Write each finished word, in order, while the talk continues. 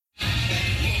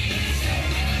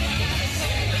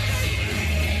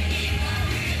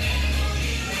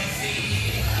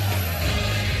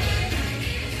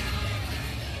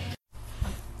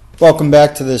Welcome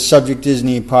back to the Subject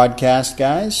Disney podcast,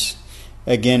 guys.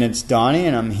 Again, it's Donnie,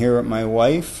 and I'm here with my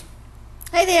wife.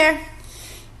 Hi there.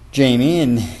 Jamie,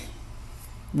 and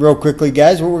real quickly,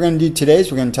 guys, what we're going to do today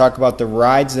is we're going to talk about the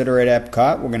rides that are at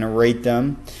Epcot. We're going to rate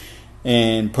them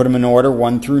and put them in order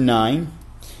 1 through 9.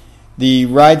 The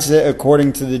rides that,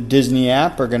 according to the Disney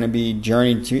app, are going to be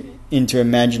Journey into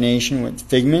Imagination with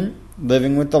Figment,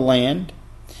 Living with the Land,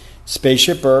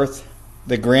 Spaceship Earth,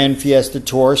 the Grand Fiesta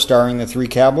Tour starring the Three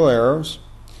Caballeros,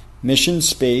 Mission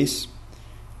Space,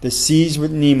 The Seas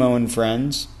with Nemo and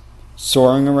Friends,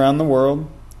 Soaring Around the World,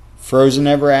 Frozen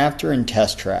Ever After, and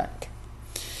Test Track.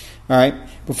 All right,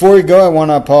 before we go, I want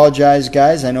to apologize,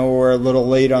 guys. I know we're a little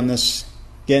late on this,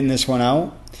 getting this one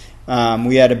out.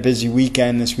 We had a busy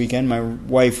weekend this weekend. My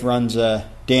wife runs a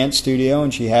dance studio,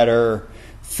 and she had her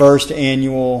first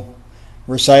annual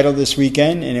recital this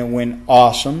weekend, and it went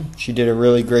awesome. She did a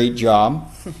really great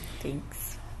job.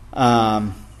 Thanks.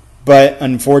 But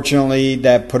unfortunately,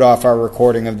 that put off our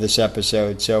recording of this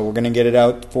episode, so we're going to get it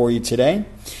out for you today.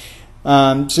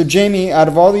 So, Jamie, out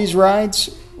of all these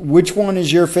rides, which one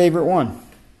is your favorite one?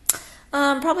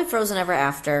 Probably Frozen Ever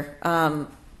After. I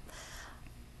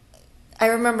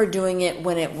remember doing it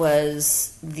when it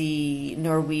was the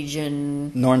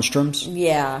Norwegian Nordstrom's?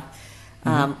 Yeah.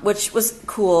 Which was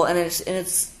cool, and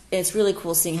it's really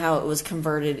cool seeing how it was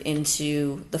converted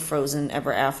into the Frozen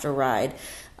Ever After ride.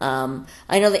 I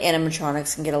know the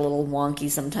animatronics can get a little wonky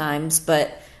sometimes,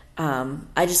 but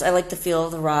I like the feel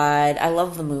of the ride. I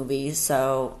love the movie,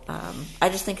 so I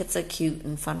just think it's a cute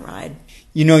and fun ride.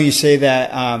 You know, you say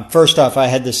that. First off, I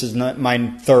had this as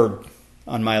my third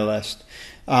on my list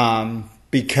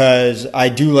because I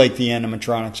do like the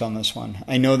animatronics on this one.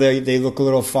 I know they look a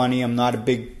little funny. I'm not a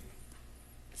big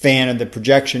fan of the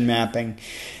projection mapping,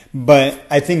 but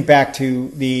I think back to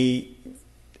the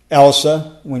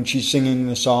Elsa when she's singing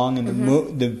the song and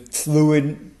the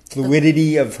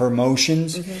fluidity of her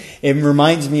motions. It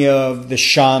reminds me of the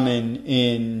shaman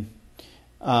in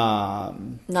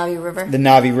Navi River, the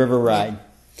Navi River ride,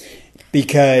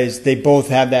 because they both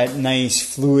have that nice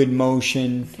fluid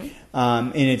motion,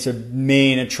 and it's a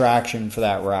main attraction for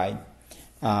that ride.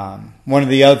 One of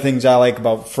the other things I like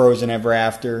about Frozen Ever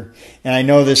After, and I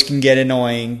know this can get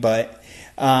annoying, but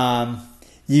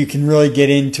you can really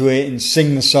get into it and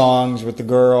sing the songs with the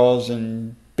girls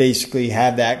and basically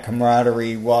have that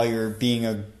camaraderie while you're being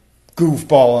a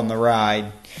goofball on the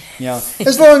ride. You know,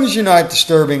 as long as you're not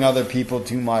disturbing other people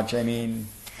too much. I mean,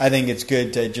 I think it's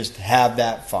good to just have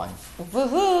that fun.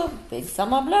 Woohoo! Big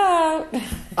summer blowout.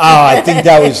 I think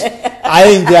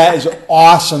that is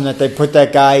awesome that they put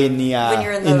that guy in the when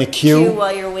you're in the queue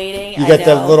while you're waiting. You got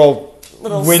that little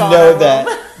window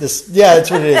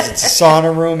that's what it is. It's a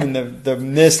sauna room, and the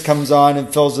mist comes on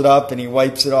and fills it up, and he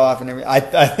wipes it off, and everything. I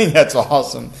think that's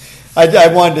awesome. I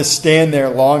wanted to stand there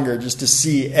longer just to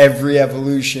see every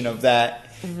evolution of that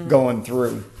going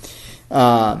through.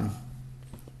 All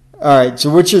right, so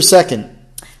what's your second?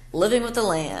 Living with the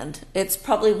Land. It's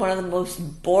probably one of the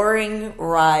most boring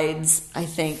rides, I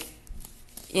think,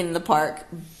 in the park,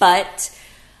 but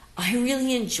I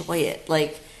really enjoy it.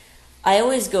 Like, I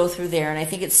always go through there, and I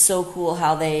think it's so cool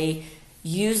how they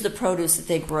use the produce that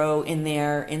they grow in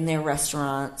their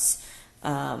restaurants,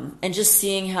 and just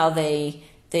seeing how they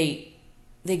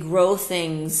grow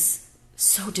things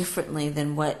so differently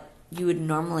than what you would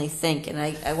normally think. And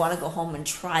I want to go home and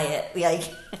try it, like,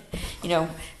 you know,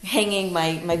 hanging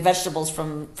my vegetables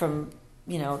from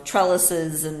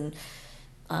trellises and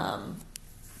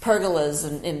pergolas,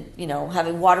 and you know,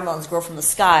 having watermelons grow from the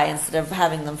sky instead of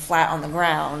having them flat on the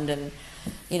ground. And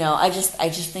you know, I just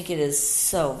think it is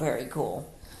so very cool.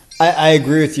 I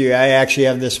agree with you. I actually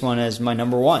have this one as my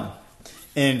number one,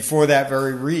 and for that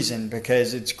very reason,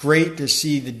 because it's great to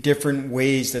see the different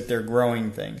ways that they're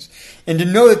growing things, and to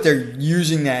know that they're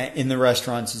using that in the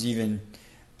restaurants is even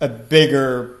a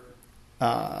bigger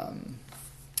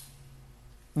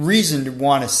reason to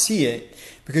want to see it,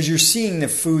 because you're seeing the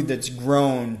food that's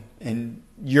grown and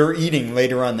you're eating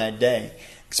later on that day,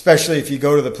 especially if you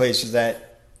go to the places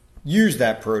that use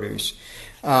that produce.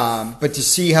 But to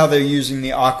see how they're using the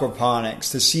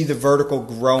aquaponics, to see the vertical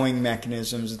growing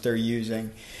mechanisms that they're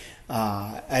using,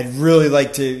 I'd really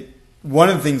like to. One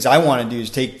of the things I want to do is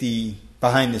take the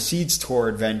behind the scenes tour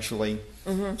eventually,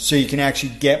 so you can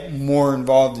actually get more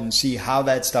involved and see how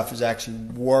that stuff actually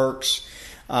works,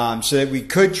 so that we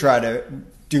could try to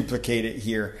duplicate it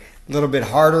here. A little bit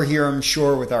harder here, I'm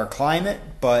sure, with our climate,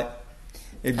 but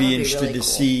it'd be interesting really to cool.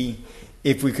 see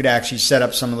if we could actually set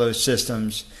up some of those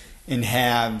systems and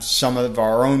have some of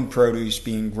our own produce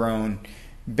being grown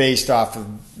based off of,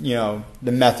 you know,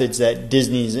 the methods that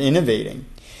Disney is innovating.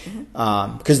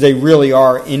 because they really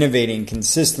are innovating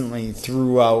consistently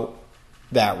throughout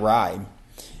that ride.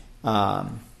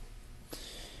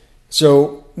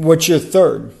 So what's your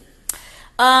third?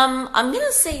 I'm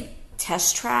gonna say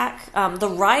Test Track. The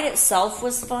ride itself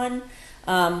was fun,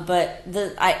 but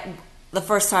the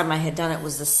first time I had done it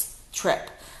was this trip.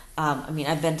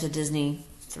 I've been to Disney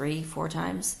 3-4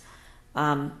 times,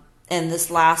 and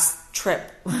this last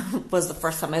trip was the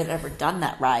first time I had ever done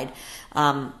that ride.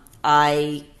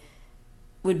 I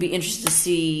would be interested to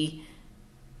see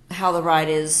how the ride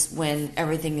is when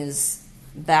everything is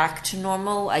back to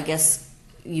normal. I guess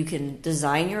you can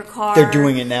design your car. They're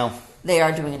doing it now. They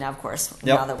are doing it now, of course,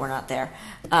 now that we're not there.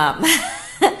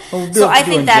 We'll so I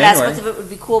think that aspect of it would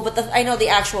be cool. But I know the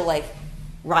actual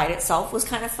ride itself was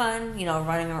kind of fun,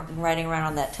 riding around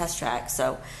on that test track.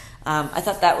 So I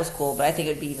thought that was cool, but I think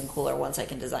it would be even cooler once I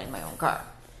can design my own car.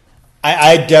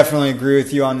 I definitely agree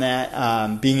with you on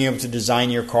that. Being able to design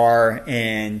your car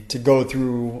and to go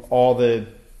through all the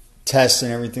tests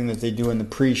and everything that they do in the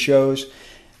pre-shows,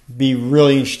 be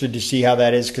really interested to see how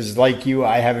that is, because like you,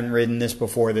 I haven't ridden this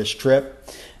before this trip.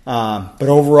 But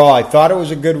overall, I thought it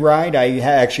was a good ride. I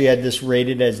actually had this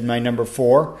rated as my number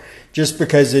 4, just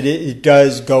because it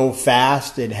does go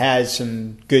fast. It has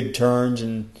some good turns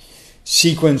and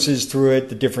sequences through it,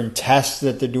 the different tests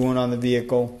that they're doing on the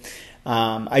vehicle.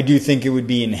 I do think it would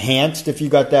be enhanced if you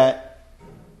got that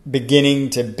beginning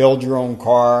to build your own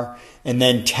car and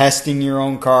then testing your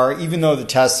own car, even though the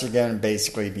tests are going to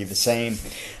basically be the same.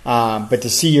 But to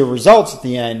see your results at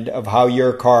the end of how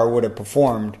your car would have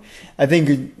performed, I think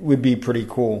it would be pretty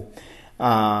cool.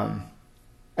 I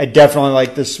definitely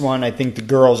like this one. I think the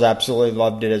girls absolutely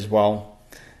loved it as well.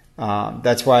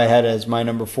 That's why I had it as my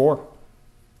number 4.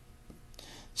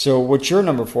 So what's your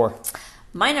number 4?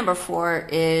 My number 4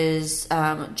 is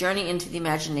Journey into the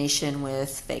Imagination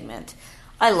with Figment.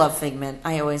 I love Figment.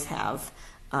 I always have.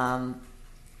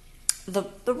 The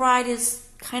ride is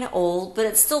kind of old, but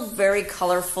it's still very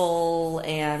colorful,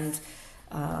 and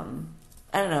I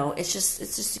don't know. It's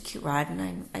just a cute ride,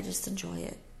 and I just enjoy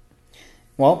it.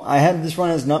 Well, I had this one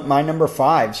as my number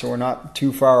 5, so we're not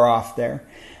too far off there.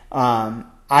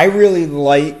 I really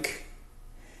like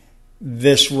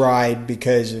this ride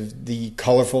because of the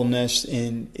colorfulness,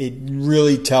 and it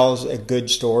really tells a good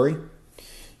story.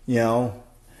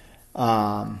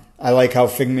 I like how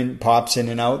Figment pops in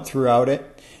and out throughout it.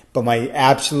 But my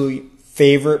absolute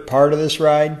favorite part of this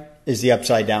ride is the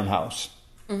upside down house.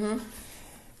 Mm-hmm.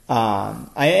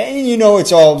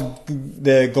 It's all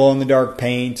the glow in the dark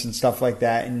paints and stuff like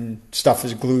that, and stuff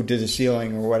is glued to the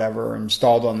ceiling or whatever,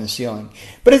 installed on the ceiling.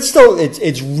 But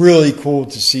it's really cool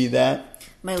to see that.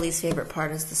 My least favorite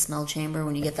part is the smell chamber,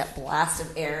 when you get that blast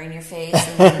of air in your face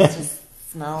and then it just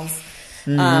smells.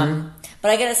 Mm-hmm. But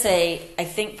I gotta say, I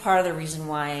think part of the reason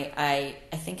why I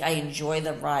think I enjoy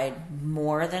the ride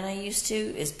more than I used to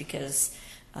is because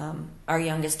our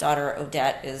youngest daughter,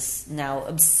 Odette, is now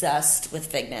obsessed with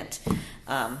Figment.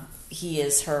 He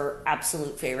is her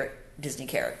absolute favorite Disney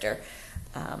character.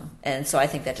 And so I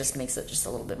think that just makes it just a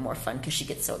little bit more fun because she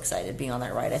gets so excited being on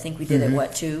that ride. I think we did it,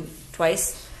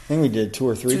 twice? I think we did 2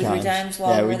 or 3 times. 2 or 3 times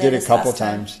while we did a couple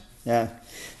times. Yeah.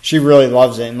 She really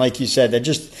loves it. And like you said,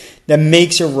 that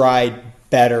makes a ride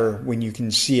better when you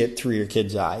can see it through your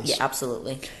kids' eyes. Yeah,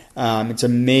 absolutely. It's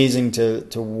amazing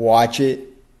to watch it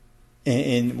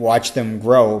and watch them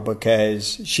grow,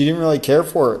 because she didn't really care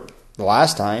for it the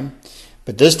last time.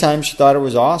 But this time she thought it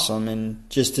was awesome, and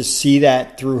just to see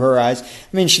that through her eyes. I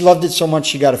mean, she loved it so much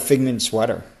she got a Figment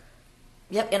sweater.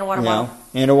 Yep, and a water bottle.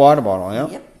 And a water bottle, yeah.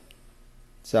 Yep.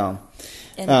 So.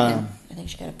 And I think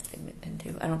she got a Figment pin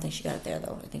too. I don't think she got it there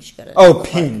though. I think she got it. Oh,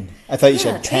 pin. I thought you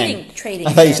said pen. Trading.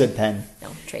 I thought you said pen. No,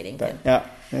 trading pin. Yeah,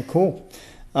 cool.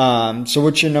 So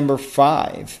what's your number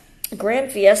 5?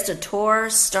 Grand Fiesta Tour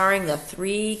starring the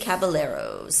 3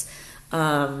 Caballeros.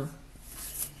 The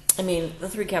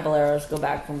 3 Caballeros go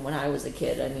back from when I was a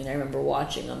kid. I remember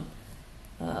watching them,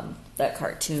 that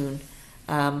cartoon.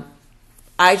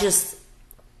 I just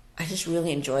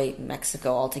really enjoy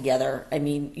Mexico altogether.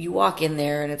 You walk in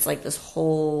there and it's like this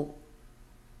whole,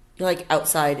 you're like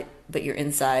outside, but you're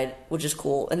inside, which is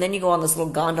cool. And then you go on this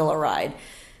little gondola ride,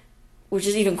 which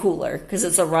is even cooler because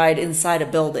it's a ride inside a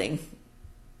building.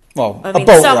 Well, a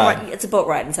boat ride. It's a boat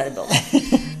ride inside a building.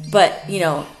 But,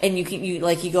 and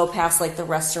you go past like the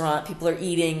restaurant, people are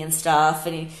eating and stuff,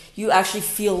 and you actually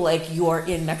feel like you're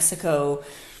in Mexico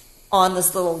on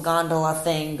this little gondola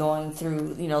thing going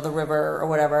through, the river or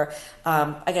whatever.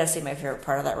 I gotta say my favorite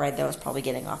part of that ride, though, was probably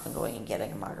getting off and going and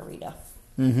getting a margarita.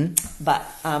 Mm-hmm. But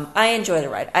I enjoy the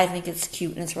ride. I think it's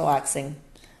cute and it's relaxing.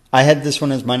 I had this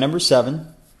one as my number 7.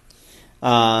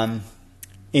 And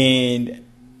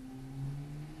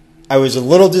I was a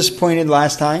little disappointed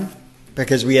last time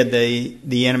because we had the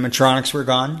animatronics were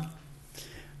gone.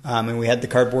 And we had the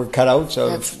cardboard cutouts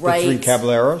of the three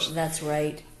Caballeros. That's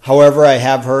right. However, I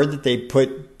have heard that they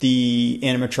put the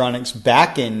animatronics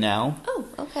back in now. Oh,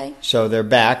 okay. So they're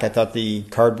back. I thought the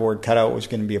cardboard cutout was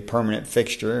going to be a permanent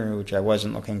fixture, which I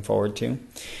wasn't looking forward to.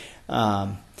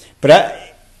 But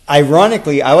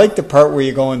ironically, I like the part where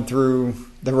you're going through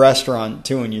the restaurant,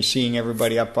 too, and you're seeing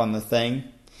everybody up on the thing.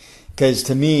 Because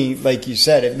to me, like you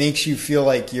said, it makes you feel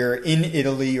like you're in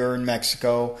Italy or in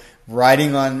Mexico,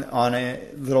 riding on a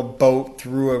little boat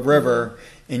through a river,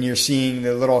 and you're seeing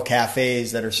the little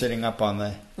cafes that are sitting up on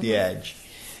the edge.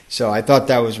 So I thought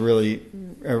that was a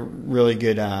really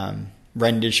good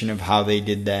rendition of how they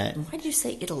did that. Why did you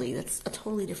say Italy? That's a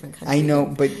totally different country. I know,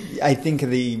 but I think of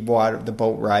the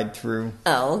boat ride through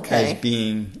as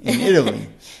being in Italy,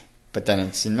 but then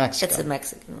it's in Mexico. It's a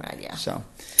Mexican ride,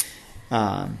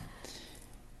 yeah.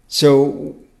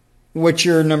 So what's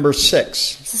your number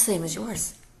 6? It's the same as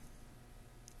yours.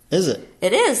 Is it?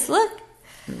 It is. Look.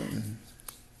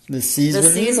 The Seas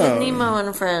with Nemo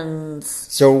and Friends.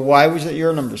 So why was it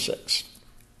your number 6?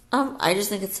 I just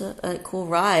think it's a cool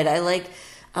ride. I like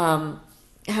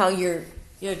how you're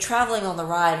traveling on the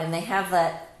ride, and they have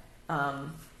that.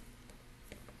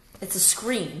 It's a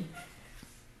screen,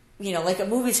 like a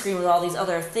movie screen with all these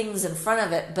other things in front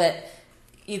of it, but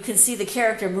you can see the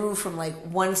character move from like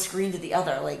one screen to the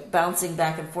other, like bouncing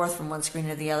back and forth from one screen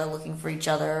to the other, looking for each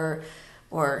other,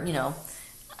 or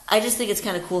I just think it's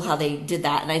kind of cool how they did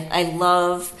that, and I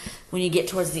love when you get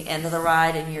towards the end of the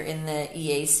ride and you're in the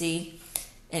EAC.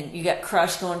 And you got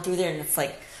Crush going through there, and it's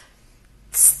like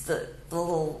the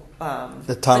little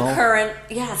the tunnel, the current.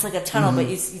 Yeah, it's like a tunnel, but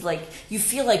you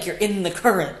feel like you're in the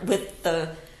current with the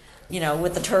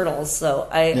with the turtles. So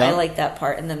I like that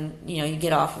part. And then you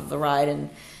get off of the ride, and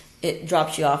it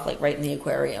drops you off like right in the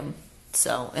aquarium.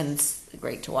 So and it's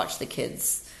great to watch the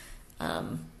kids,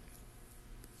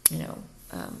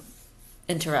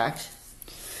 interact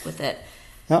with it.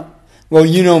 Yeah. Well,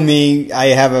 you know me. I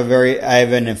have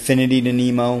an affinity to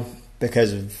Nemo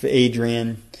because of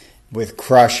Adrian, with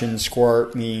Crush and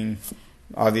Squirt being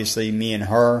obviously me and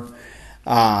her.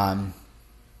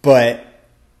 But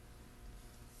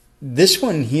this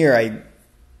one here,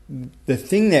 the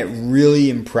thing that really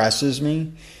impresses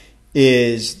me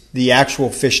is the actual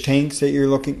fish tanks that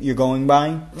you're going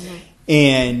by,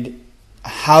 and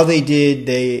how they did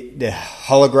the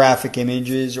holographic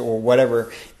images or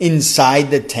whatever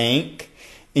inside the tank,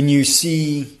 and you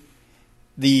see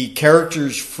the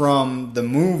characters from the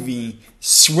movie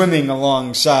swimming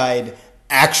alongside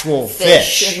actual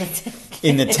fish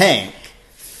in the tank.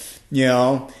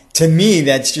 To me,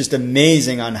 that's just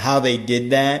amazing on how they did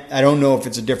that. I don't know if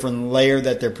it's a different layer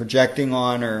that they're projecting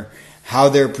on or how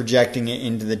they're projecting it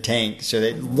into the tank so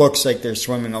that it looks like they're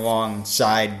swimming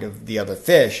alongside of the other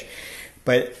fish.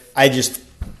 But I just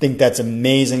think that's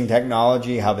amazing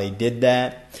technology, how they did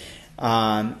that.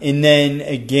 And then,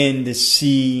 again, to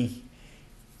see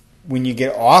when you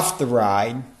get off the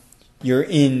ride, you're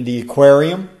in the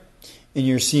aquarium, and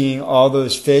you're seeing all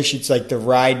those fish. It's like the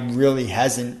ride really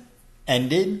hasn't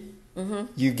ended.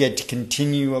 You get to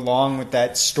continue along with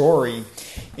that story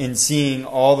and seeing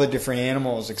all the different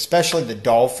animals, especially the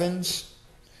dolphins.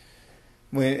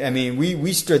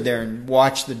 We stood there and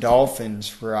watched the dolphins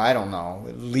for, I don't know,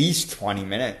 at least 20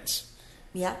 minutes.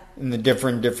 Yeah. In the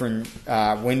different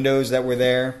windows that were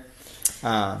there.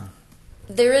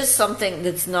 There is something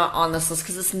that's not on this list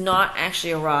because it's not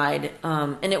actually a ride.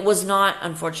 And it was not,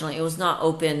 unfortunately, it was not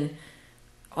open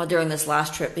during this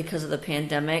last trip because of the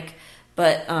pandemic.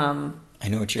 But I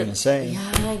know what you're going to say.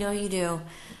 Yeah, I know you do.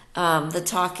 The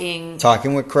talking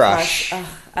with Crush.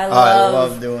 I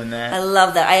love doing that. I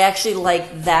love that. I actually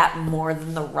like that more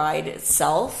than the ride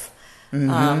itself.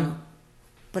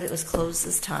 But it was closed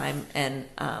this time, and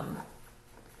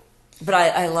but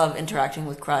I love interacting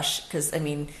with Crush because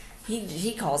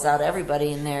he calls out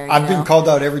everybody in there. I've been called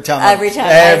out every time. Every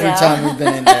time we've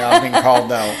been in there, I've been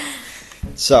called out.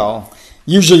 So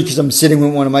usually because I'm sitting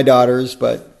with one of my daughters,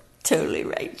 but. Totally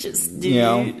righteous,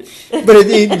 dude. But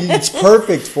it's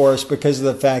perfect for us because of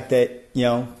the fact that,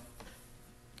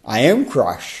 I am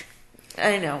Crush.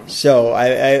 I know. So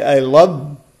I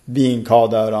love being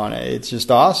called out on it. It's just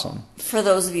awesome. For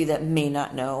those of you that may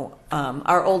not know,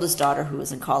 our oldest daughter, who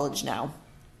is in college now,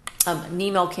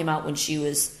 Nemo came out when she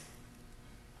was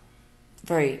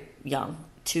very young,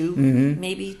 2,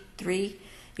 maybe 3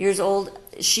 years old.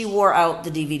 She wore out the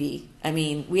DVD.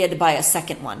 We had to buy a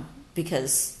second one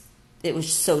because it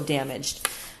was so damaged.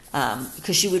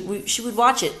 Because she would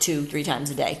watch it 2-3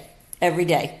 times a day, every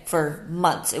day for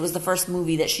months. It was the first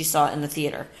movie that she saw in the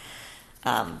theater.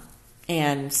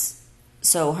 And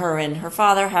so her and her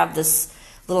father have this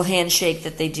little handshake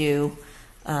that they do,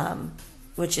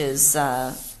 which is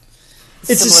it's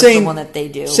the similar to same the one that they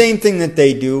do. Same thing that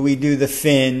they do. We do the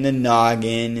fin, the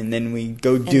noggin, and then we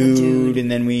go dude, and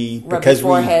then we rub because your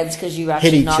foreheads because you actually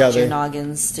hit each knocked other. your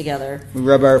noggins together. We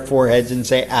rub our foreheads and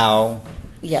say "ow."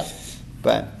 Yep.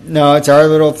 But no, it's our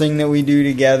little thing that we do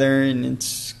together, and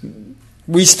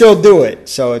we still do it,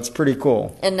 so it's pretty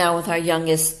cool. And now with our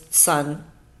youngest son,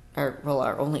 our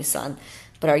only son,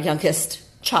 but our youngest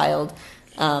child,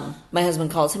 my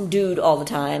husband calls him Dude all the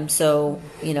time. So,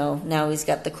 now he's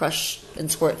got the crush and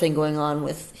squirt thing going on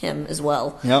with him as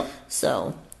well. Yep.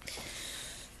 So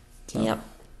yep.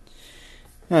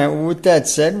 All right. Well, with that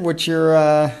said, what's your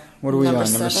what are we on?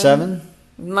 Number 7?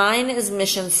 Mine is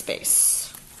Mission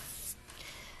Space.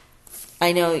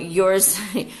 I know yours.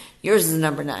 Yours is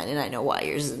number 9, and I know why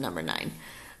yours is number 9.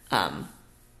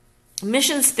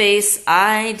 Mission Space,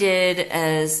 I did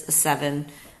as a 7.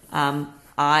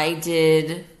 I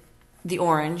did the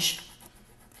orange,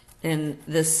 and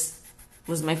this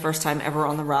was my first time ever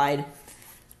on the ride.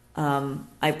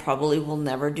 I probably will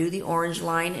never do the orange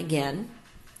line again.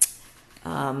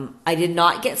 I did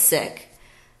not get sick,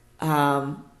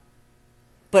 but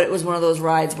it was one of those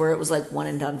rides where it was like one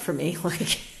and done for me.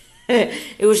 Like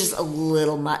it was just a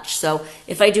little much. So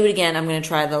if I do it again, I'm going to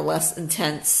try the less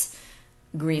intense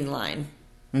green line.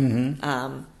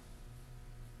 Mm-hmm.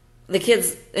 The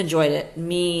kids enjoyed it.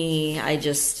 Me, I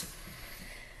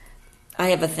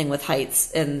have a thing with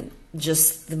heights, and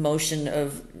just the motion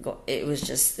of it was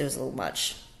a little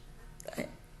much.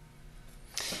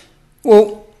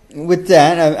 Well, with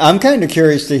that, I'm kind of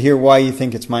curious to hear why you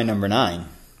think it's my number 9.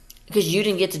 Because you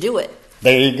didn't get to do it.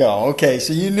 There you go. Okay,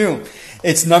 so you knew.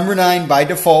 It's number 9 by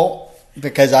default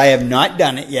because I have not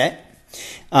done it yet.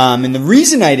 And the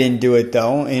reason I didn't do it,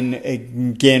 though, and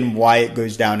again, why it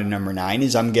goes down to number 9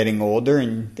 is I'm getting older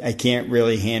and I can't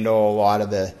really handle a lot of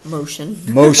the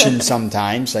motion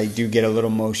sometimes. I do get a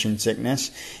little motion sickness,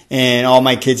 and all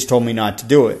my kids told me not to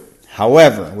do it.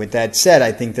 However, with that said,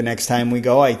 I think the next time we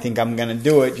go, I think I'm going to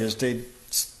do it just to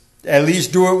at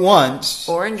least do it once.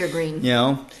 Orange or green?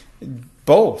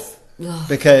 Both. Ugh.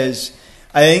 Because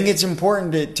I think it's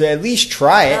important to at least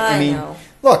try it. I mean, know.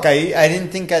 Look, I didn't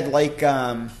think I'd like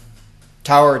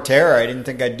Tower of Terror. I didn't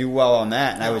think I'd do well on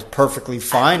that, and I was perfectly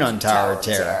fine on Tower of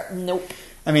Terror. Nope.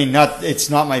 I mean, it's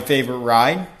not my favorite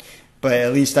ride, but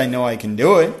at least I know I can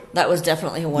do it. That was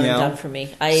definitely a one and done for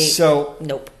me.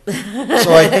 Nope.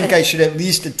 So I think I should at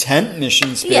least attempt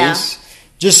Mission Space,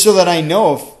 just so that I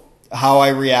know how I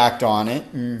react on it.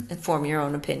 And form your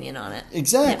own opinion on it.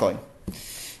 Exactly.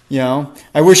 Yep.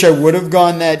 I wish I would have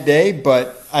gone that day,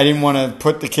 but I didn't want to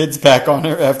put the kids back on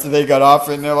it after they got off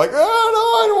it, and they're like, oh,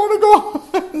 no, I don't want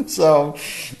to go on. So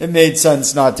it made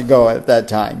sense not to go at that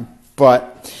time.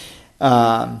 But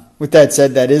with that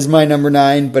said, that is my number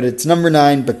 9, but it's number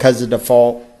 9 because of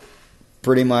default,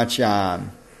 pretty much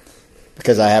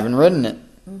because I haven't ridden it.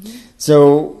 Mm-hmm.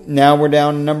 So now we're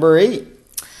down to number 8.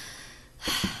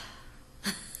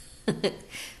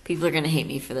 People are going to hate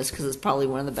me for this because it's probably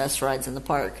one of the best rides in the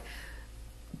park.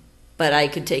 But I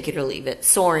could take it or leave it.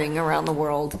 Soaring around the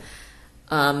world.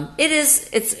 It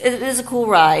is a cool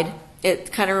ride.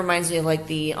 It kind of reminds me of like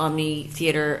the Omni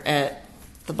Theater at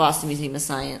the Boston Museum of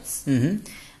Science.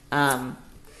 Mm-hmm.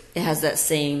 It has that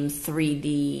same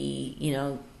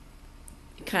 3D,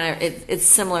 kind of. It's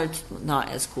similar to, not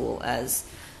as cool as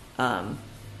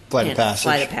Flight of Passage.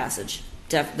 Flight of Passage.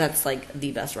 That's like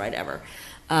the best ride ever.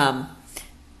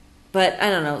 But I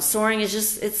don't know. Soaring is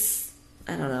just,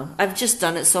 I don't know. I've just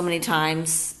done it so many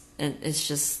times, and it's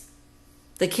just,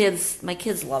 my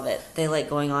kids love it. They like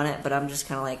going on it, but I'm just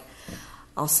kind of like,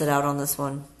 I'll sit out on this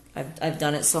one. I've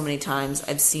done it so many times.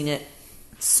 I've seen it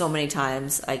so many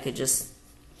times. It's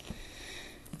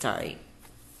all right.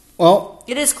 Well,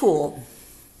 it is cool.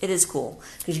 It is cool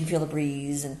because you can feel the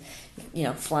breeze and,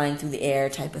 flying through the air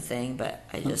type of thing, but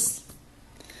I just...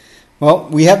 Well,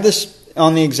 we have this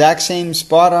on the exact same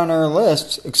spot on our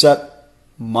list, except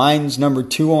mine's number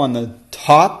 2 on the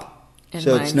top. And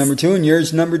so it's number 2, and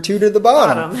yours number 2 to the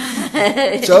bottom.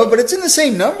 But it's in the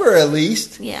same number at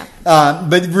least. Yeah.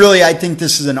 But really, I think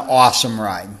this is an awesome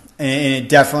ride, and it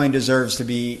definitely deserves to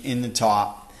be in the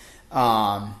top,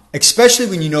 especially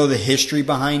when you know the history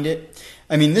behind it.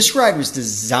 I mean, this ride was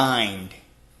designed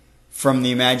from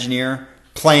the Imagineer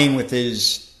playing with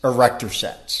his erector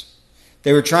sets.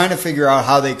 They were trying to figure out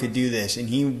how they could do this, and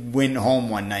he went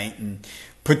home one night and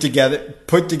put together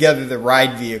the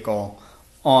ride vehicle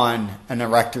on an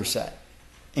erector set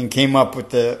and came up with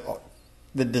the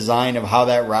design of how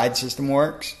that ride system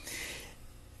works.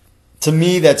 to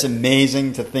me, that's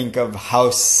amazing to think of how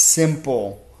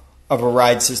simple of a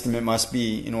ride system it must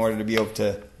be in order to be able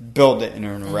to build it in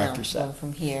an erector set.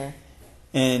 From here.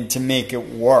 And to make it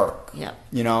work. Yeah.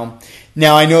 You know?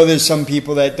 Now, I know there's some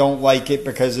people that don't like it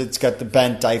because it's got the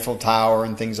bent Eiffel Tower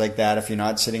and things like that if you're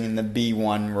not sitting in the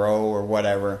B1 row or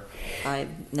whatever. I've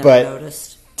never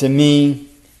noticed. To me,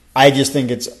 I just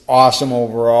think it's awesome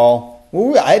overall.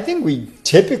 Well, I think we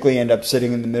typically end up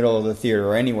sitting in the middle of the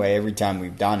theater anyway every time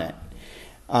we've done it.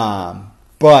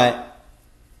 But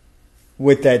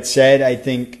with that said, I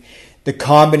think the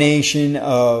combination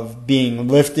of being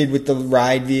lifted with the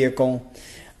ride vehicle,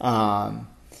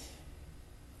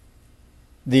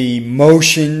 the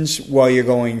motions while you're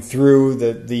going through,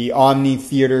 the Omni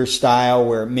Theater style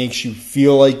where it makes you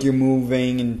feel like you're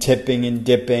moving and tipping and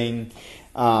dipping,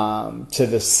 to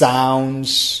the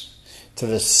sounds, to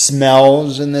the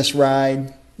smells in this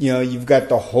ride. You know, you've got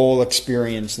the whole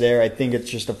experience there. I think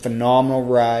it's just a phenomenal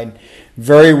ride.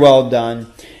 Very well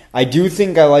done. I do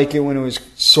think I like it when it was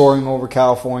soaring over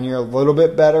California a little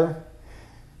bit better.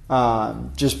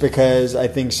 Just because I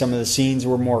think some of the scenes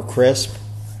were more crisp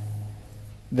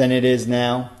than it is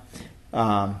now.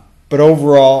 But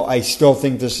overall, I still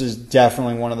think this is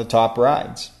definitely one of the top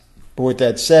rides. But with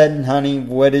that said, honey,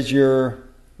 what is your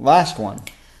last one?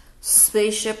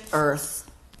 Spaceship Earth.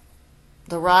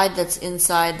 The ride that's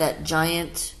inside that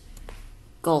giant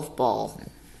golf ball,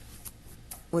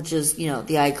 which is, you know,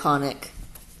 the iconic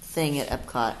thing at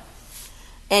Epcot.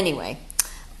 Anyway,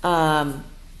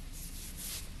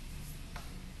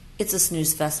 it's a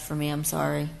snooze fest for me. I'm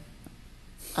sorry.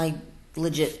 I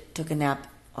legit took a nap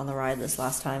on the ride this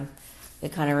last time.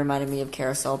 It kind of reminded me of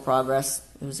Carousel Progress.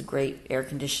 It was a great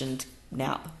air-conditioned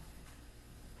nap.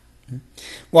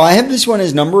 Well, I have this one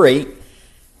as number 8.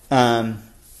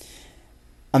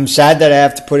 I'm sad that I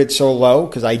have to put it so low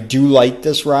because I do like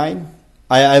this ride.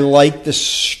 I like the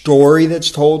story that's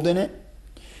told in it.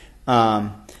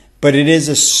 But it is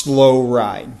a slow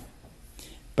ride.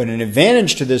 But an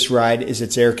advantage to this ride is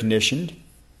it's air conditioned.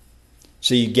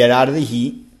 So you get out of the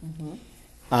heat.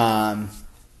 Mm-hmm.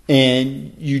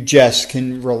 And you just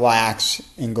can relax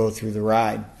and go through the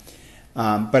ride.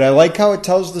 But I like how it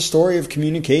tells the story of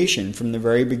communication from the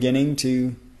very beginning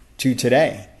to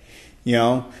today. You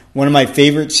know, one of my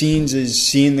favorite scenes is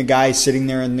seeing the guy sitting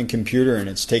there in the computer and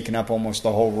it's taking up almost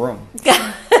the whole room.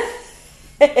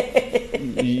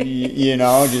 you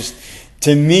know, just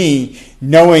to me,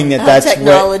 knowing that that's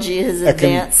technology what has a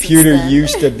computer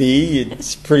used to be,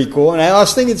 it's pretty cool. And I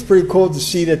also think it's pretty cool to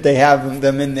see that they have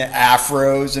them in the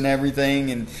afros and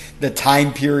everything and the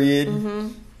time period. Mm-hmm.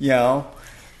 You know,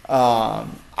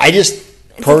 I just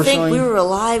personally think we were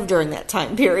alive during that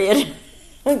time period.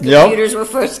 Computers were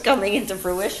first coming into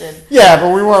fruition. Yeah,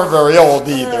 but we weren't very old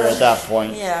either at that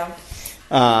point. Yeah.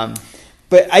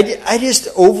 But I just,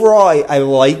 overall, I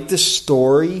like the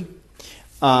story.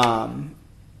 And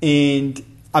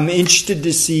I'm interested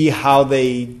to see how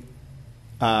they,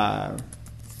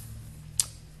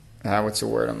 what's the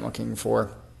word I'm looking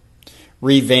for?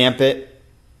 Revamp it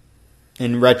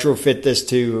and retrofit this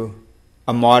to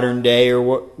a modern day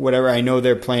or whatever. I know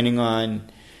they're planning on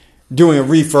doing a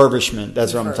refurbishment.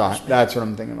 That's what I'm talking. That's what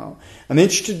I'm thinking about. I'm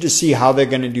interested to see how they're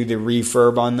going to do the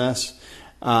refurb on this,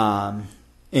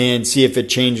 and see if it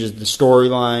changes the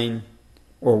storyline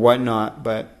or whatnot.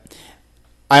 But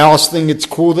I also think it's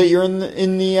cool that you're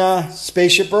in the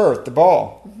Spaceship Earth, the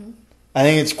ball. Mm-hmm. I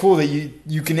think it's cool that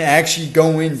you can actually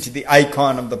go into the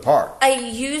icon of the park. I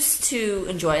used to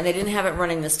enjoy it, and they didn't have it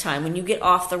running this time. When you get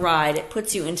off the ride, it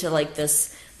puts you into like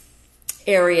this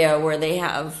area where they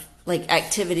have like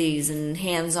activities and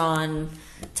hands-on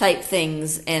type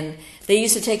things, and they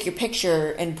used to take your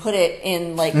picture and put it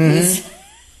in like these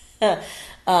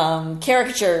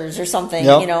caricatures or something,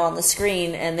 you know, on the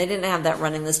screen, and they didn't have that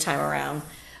running this time around.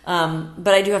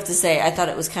 But I do have to say, I thought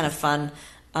it was kind of fun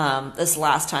this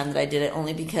last time that I did it,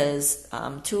 only because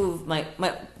two of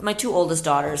my two oldest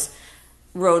daughters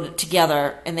rode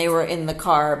together, and they were in the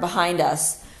car behind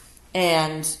us,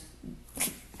 and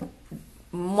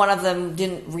one of them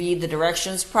didn't read the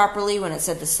directions properly when it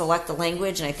said to select the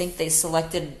language, and I think they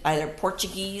selected either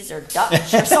Portuguese or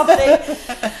Dutch or something.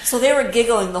 So they were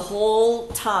giggling the whole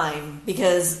time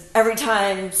because every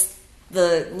time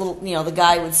the little, you know, the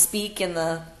guy would speak in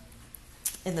the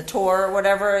tour or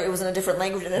whatever, it was in a different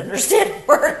language and I didn't understand a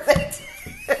word of it.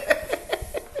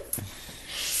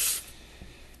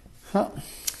 Huh. All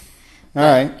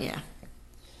right. Yeah.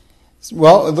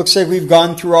 Well, it looks like we've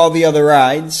gone through all the other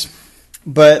rides.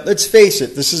 But let's face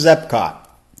it, this is Epcot.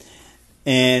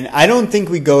 And I don't think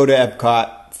we go to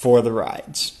Epcot for the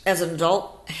rides. As an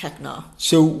adult, heck no.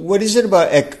 So what is it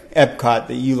about Epcot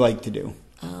that you like to do?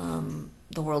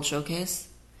 the World Showcase.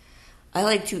 I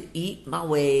like to eat my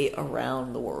way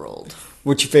around the world.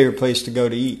 What's your favorite place to go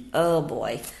to eat? Oh,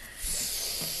 boy.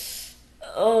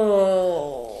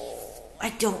 Oh, I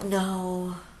don't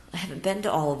know. I haven't been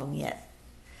to all of them yet.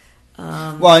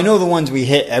 Well, I know the ones we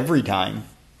hit every time.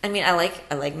 I mean, I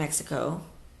like Mexico.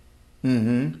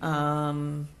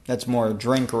 Mm-hmm. That's more a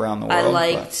drink around the world. I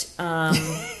liked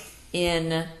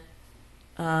in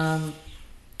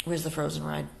where's the Frozen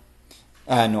ride?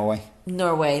 Norway.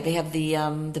 Norway. They have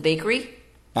the bakery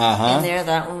Uh-huh. in there.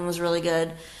 That one was really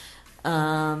good. You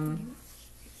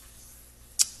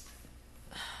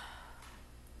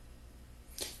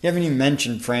haven't even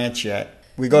mentioned France yet.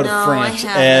 We go to No, France I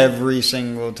haven't. every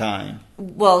single time.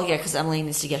 Well, yeah, because Emily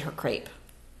needs to get her crepe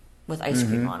with ice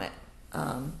cream on it.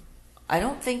 I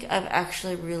don't think I've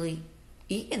actually really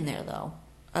eaten there, though,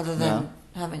 other than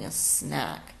having a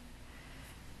snack.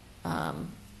 But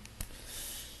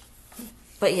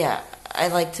yeah, I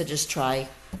like to just try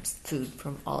food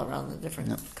from all around the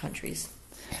different countries.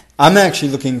 I'm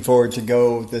actually looking forward to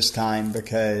go this time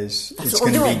because it's what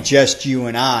we're going to be doing. just you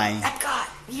and I. Epcot,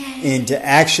 yay! And to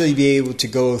actually be able to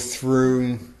go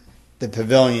through the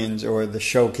pavilions or the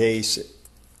showcase,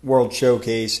 World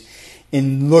Showcase,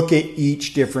 and look at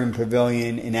each different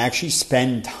pavilion and actually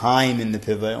spend time in the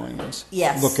pavilions.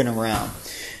 Yes. Looking around.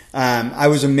 I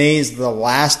was amazed the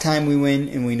last time we went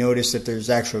and we noticed that there's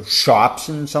actual shops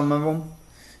in some of them.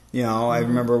 You know, I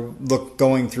remember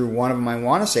going through one of them, I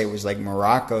want to say it was like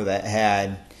Morocco, that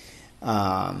had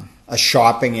a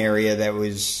shopping area that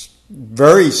was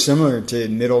very similar to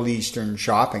Middle Eastern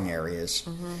shopping areas.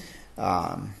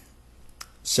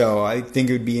 So I think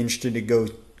it would be interesting to go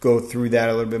through that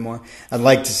a little bit more. I'd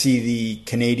like to see the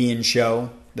Canadian show,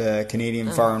 the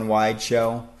Canadian Far and Wide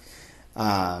show.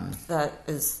 That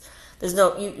is, there's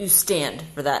no, you stand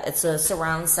for that. It's a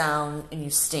surround sound and you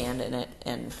stand in it,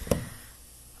 and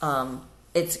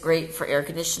it's great for air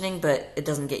conditioning, but it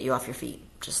doesn't get you off your feet,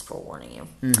 just forewarning you.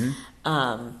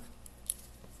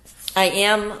 I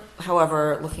am,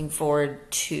 however, looking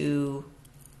forward to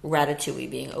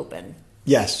Ratatouille being open.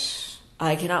 Yes.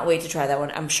 I cannot wait to try that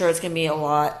one. I'm sure it's going to be a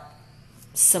lot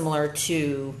similar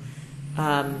to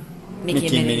Mickey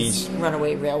and Minnie's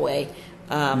Runaway Railway.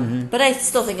 But I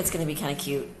still think it's going to be kind of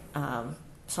cute.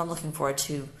 So I'm looking forward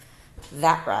to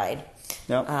that ride.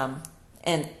 Yep.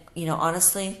 And, you know,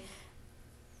 honestly,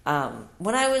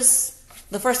 when I was,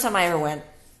 the first time I ever went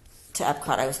to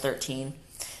Epcot, I was 13.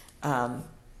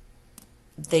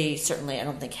 They certainly, I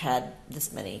don't think, had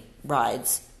this many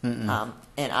rides.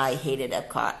 And I hated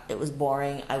Epcot. It was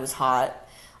boring. I was hot.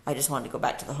 I just wanted to go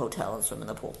back to the hotel and swim in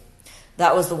the pool.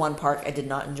 That was the one park I did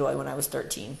not enjoy when I was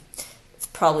 13. It's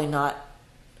probably not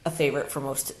a favorite for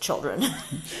most children.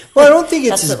 Well, I don't think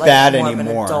it's as bad more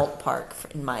anymore. Of an adult park,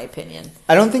 in my opinion.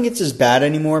 I don't think it's as bad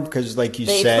anymore because, like you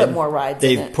said, They've put more rides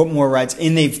in it. Put more rides,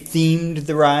 and they've themed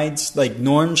the rides like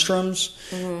Nordstrom's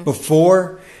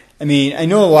before. I mean, I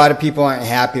know a lot of people aren't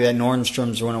happy that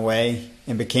Nordstrom's went away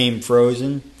and became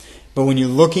Frozen. But when you're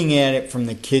looking at it from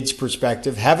the kids'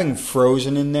 perspective, having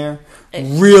Frozen in there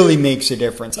really makes a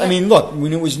difference. Yeah. I mean, look,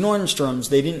 when it was Nordstrom's,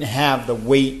 they didn't have the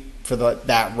wait for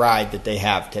that ride that they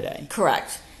have today.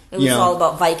 Correct. It was all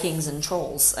about Vikings and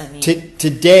trolls. I mean,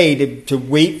 today, to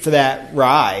wait for that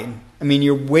ride, I mean,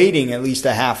 you're waiting at least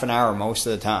a half an hour most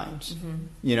of the times.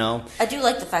 You know? I do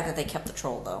like the fact that they kept the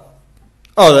troll, though.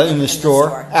 Oh, in the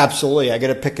store? Absolutely. I got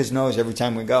to pick his nose every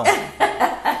time we go.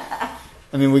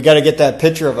 I mean, we got to get that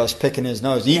picture of us picking his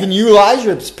nose. Even you,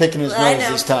 Elijah's picking his nose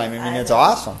this time. I mean, it's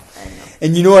awesome.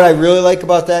 And you know what I really like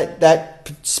about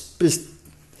that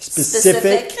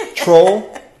specific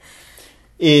troll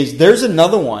is there's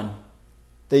another one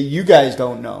that you guys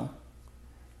don't know,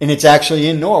 and it's actually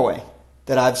in Norway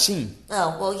that I've seen.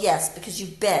 Oh, well, yes, because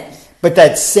you've been. But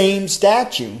that same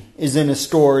statue is in a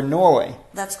store in Norway.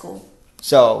 That's cool.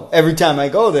 So every time I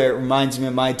go there, it reminds me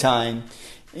of my time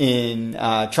in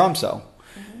Tromsø.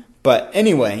 But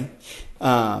anyway,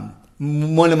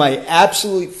 one of my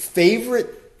absolute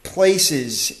favorite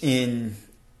places in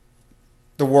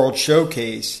the World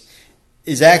Showcase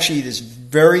is actually this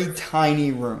very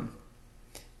tiny room.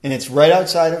 And it's right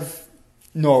outside of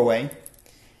Norway.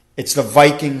 It's the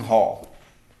Viking Hall.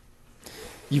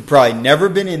 You've probably never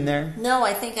been in there. No,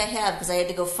 I think I have because I had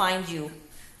to go find you.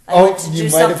 I went to do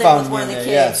something with one of the kids.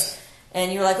 Yes.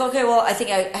 And you're like, okay, well, I think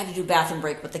I had to do bathroom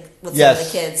break with some of the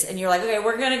kids. And you're like, okay,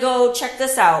 we're going to go check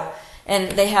this out.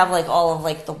 And they have like all of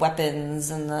like the weapons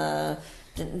and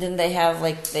didn't they have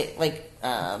like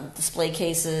display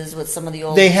cases with some of the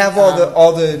old. They have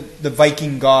all the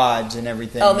Viking gods and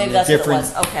everything. Oh, maybe that's what it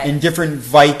was. Okay. And different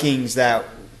Vikings that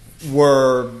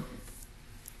were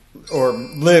or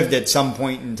lived at some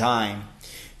point in time.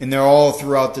 and they're all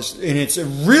throughout this, and it's a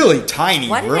really tiny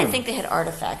Why did room. I think they had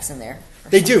artifacts in there?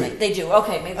 They do. They do.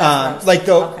 Okay, maybe that's Like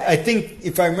though, okay. I think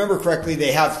if I remember correctly,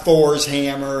 they have Thor's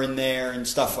hammer in there and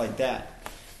stuff like that.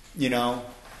 You know,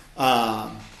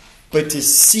 but to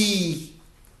see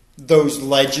those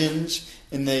legends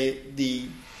and the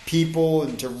people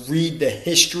and to read the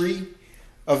history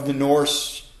of the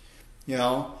Norse, you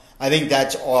know, I think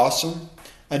that's awesome.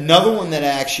 Another one that I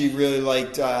actually really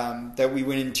liked that we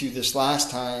went into this last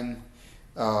time,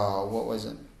 what was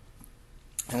it?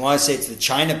 I want to say it's the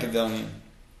China Pavilion,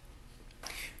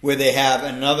 where they have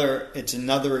another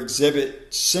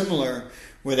exhibit similar,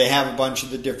 where they have a bunch of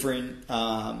the different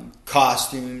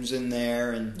costumes in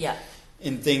there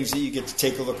and things that you get to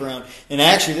take a look around. And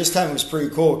actually, this time it was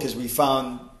pretty cool because we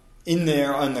found in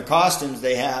there on the costumes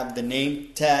they have the name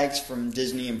tags from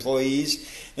Disney employees,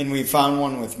 and we found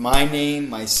one with my name,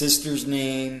 my sister's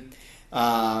name,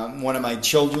 one of my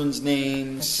children's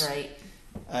names. That's right.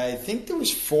 I think there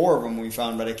was 4 of them we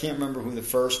found, but I can't remember who the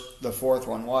 4th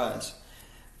one was.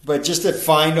 But just to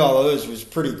find all those was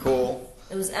pretty cool.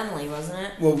 It was Emily, wasn't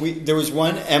it? Well, there was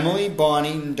one, Emily,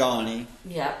 Bonnie, and Donnie.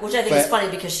 Yeah, which I think is funny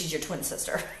because she's your twin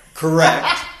sister. Correct.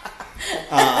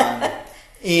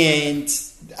 And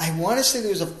I want to say there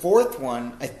was a 4th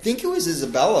one. I think it was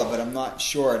Isabella, but I'm not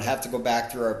sure. I'd have to go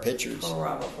back through our pictures.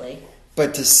 Probably.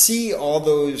 But to see all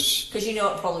those... Because you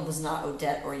know it probably was not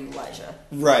Odette or Elijah.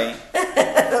 Right.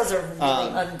 Those are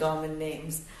really uncommon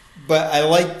names. But I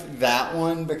liked that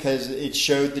one because it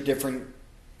showed the different,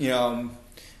 you know...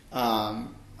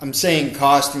 I'm saying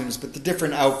costumes, but the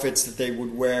different outfits that they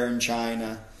would wear in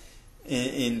China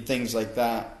and things like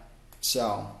that.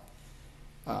 So...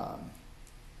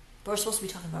 But we're supposed to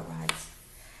be talking about rides.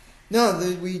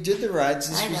 No, we did the rides.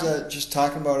 This was just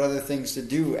talking about other things to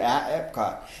do at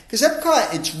Epcot. Because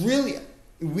Epcot,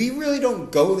 we really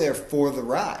don't go there for the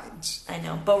rides. I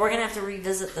know, but we're going to have to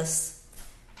revisit this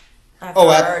after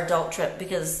our adult trip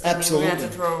because we're going to have to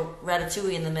throw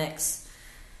Ratatouille in the mix.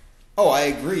 Oh, I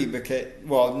agree.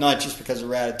 Not just because of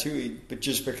Ratatouille, but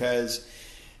just because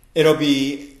it'll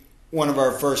be one of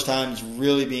our first times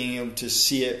really being able to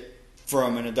see it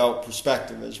from an adult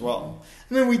perspective as well.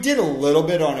 I mean, we did a little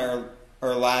bit on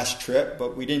our last trip,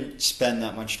 but we didn't spend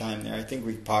that much time there. I think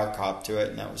we park hopped to it,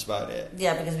 and that was about it.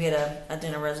 Yeah, because we had a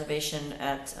dinner reservation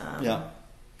at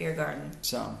Beer Garden.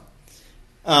 So,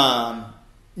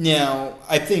 now,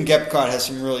 I think Epcot has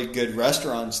some really good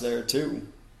restaurants there, too.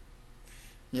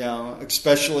 You know,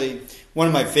 especially, one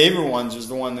of my favorite ones was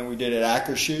the one that we did at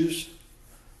Akershus.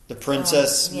 The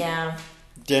Princess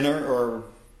dinner, or...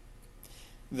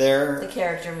 there. The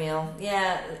character meal.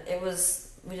 Yeah, it was...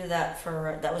 We did that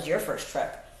that was your first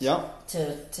trip. Yep.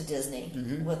 To Disney.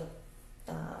 Mm-hmm. With...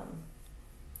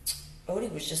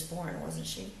 Odie was just born, wasn't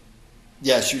she?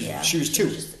 Yeah, she was 2.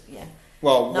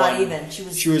 Well, not even.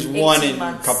 She was 1 in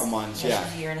a couple months, She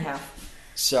was a year and a half.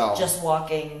 So... just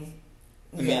walking.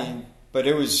 I mean, but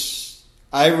it was...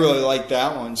 I really liked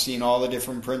that one, seeing all the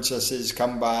different princesses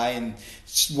come by and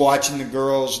watching the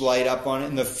girls light up on it.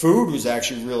 And the food was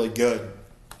actually really good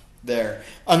there.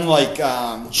 Unlike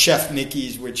Chef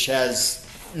Mickey's, which has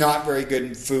not very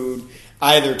good food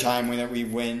either time that we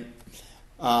went.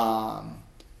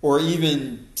 Or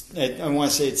even, I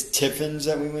want to say it's Tiffin's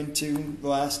that we went to the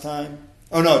last time.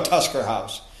 Oh no, Tusker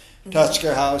House. Mm-hmm.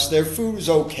 Tusker House. Their food was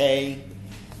okay,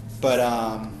 but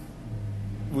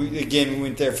we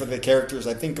went there for the characters.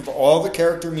 I think of all the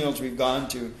character meals we've gone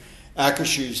to,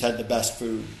 Akershus had the best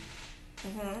food.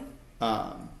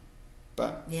 Mm-hmm.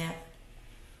 But yeah.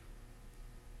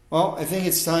 Well, I think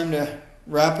it's time to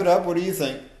wrap it up. What do you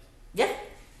think? Yeah.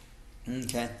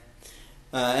 Okay.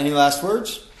 Any last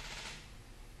words?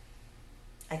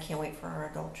 I can't wait for our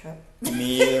adult trip.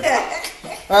 Me either.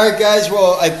 All right, guys.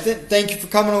 Well, thank you for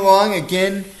coming along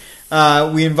again.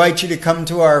 We invite you to come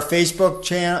to our Facebook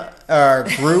channel, our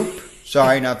group.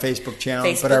 Sorry, not Facebook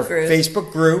channel, but our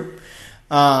Facebook group.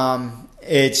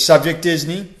 It's Subject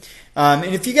Disney.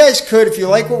 And if you guys could, if you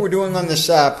like what we're doing on this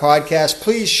podcast,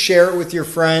 please share it with your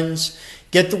friends.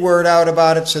 Get the word out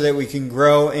about it so that we can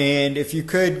grow. And if you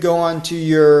could go onto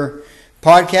your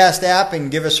podcast app and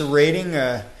give us a rating,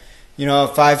 a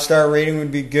 5-star rating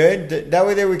would be good. That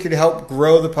way we could help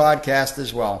grow the podcast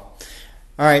as well.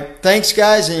 All right. Thanks,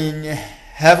 guys, and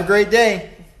have a great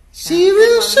day. See you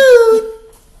real soon.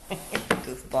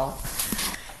 Goofball.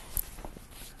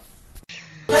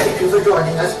 Thank you for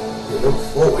joining us. We look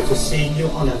forward to seeing you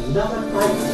on another night.